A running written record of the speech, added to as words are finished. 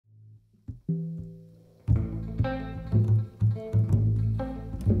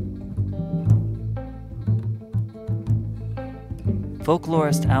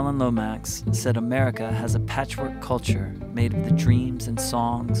Folklorist Alan Lomax said America has a patchwork culture made of the dreams and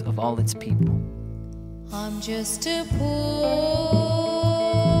songs of all its people. I'm just a poor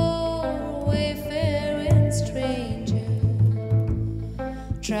wayfaring stranger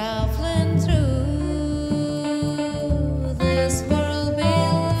traveling through this world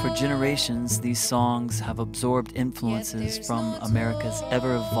below. For generations, these songs have absorbed influences from America's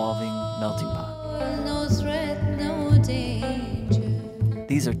ever-evolving melting pot. No threat, no danger.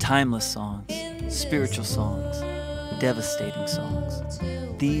 These are timeless songs, spiritual songs, devastating songs.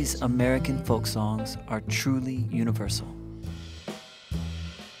 These American folk songs are truly universal.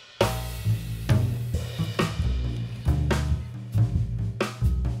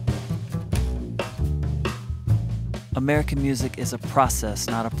 American music is a process,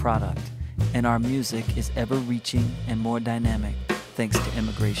 not a product, and our music is ever-reaching and more dynamic thanks to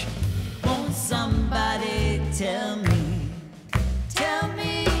immigration. Won't somebody tell me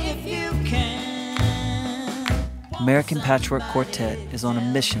if you can? American Patchwork Quartet is on a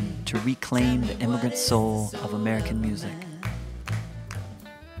mission to reclaim the immigrant soul of American music.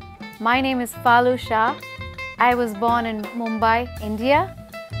 My name is Falu Shah. I was born in Mumbai, India.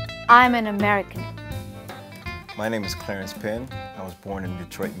 I'm an American. My name is Clarence Penn. I was born in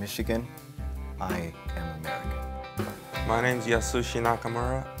Detroit, Michigan. I am American. My name is Yasushi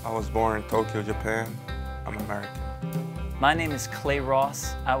Nakamura. I was born in Tokyo, Japan. I'm American. My name is Clay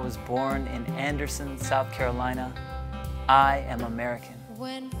Ross. I was born in Anderson, South Carolina. I am American.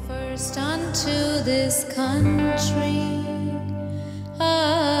 Went first unto this country,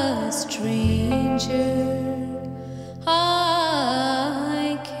 a stranger.